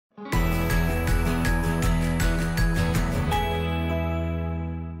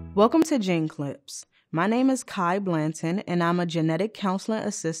Welcome to Gene Clips. My name is Kai Blanton, and I'm a genetic counseling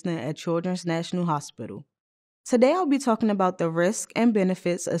assistant at Children's National Hospital. Today I'll be talking about the risks and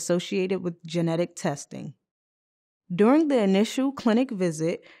benefits associated with genetic testing. During the initial clinic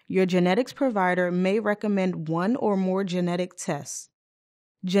visit, your genetics provider may recommend one or more genetic tests.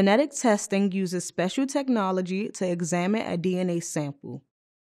 Genetic testing uses special technology to examine a DNA sample.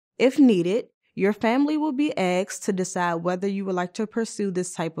 If needed, your family will be asked to decide whether you would like to pursue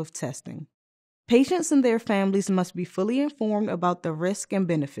this type of testing. Patients and their families must be fully informed about the risks and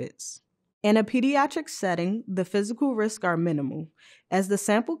benefits. In a pediatric setting, the physical risks are minimal, as the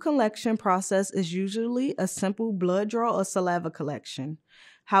sample collection process is usually a simple blood draw or saliva collection.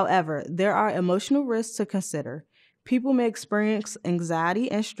 However, there are emotional risks to consider. People may experience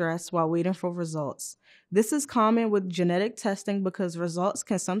anxiety and stress while waiting for results. This is common with genetic testing because results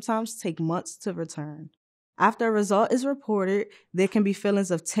can sometimes take months to return. After a result is reported, there can be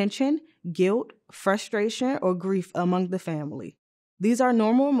feelings of tension, guilt, frustration, or grief among the family. These are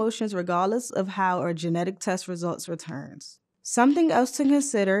normal emotions regardless of how our genetic test results returns. Something else to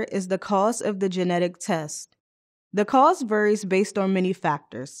consider is the cost of the genetic test. The cost varies based on many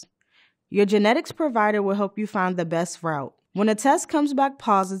factors. Your genetics provider will help you find the best route. When a test comes back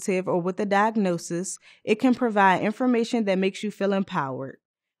positive or with a diagnosis, it can provide information that makes you feel empowered.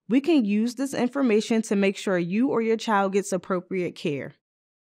 We can use this information to make sure you or your child gets appropriate care.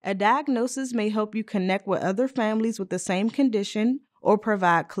 A diagnosis may help you connect with other families with the same condition or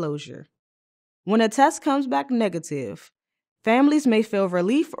provide closure. When a test comes back negative, families may feel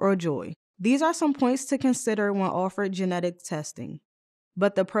relief or joy. These are some points to consider when offered genetic testing.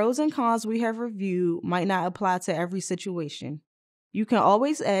 But the pros and cons we have reviewed might not apply to every situation. You can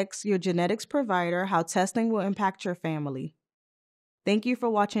always ask your genetics provider how testing will impact your family. Thank you for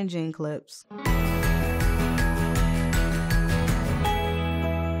watching Gene Clips.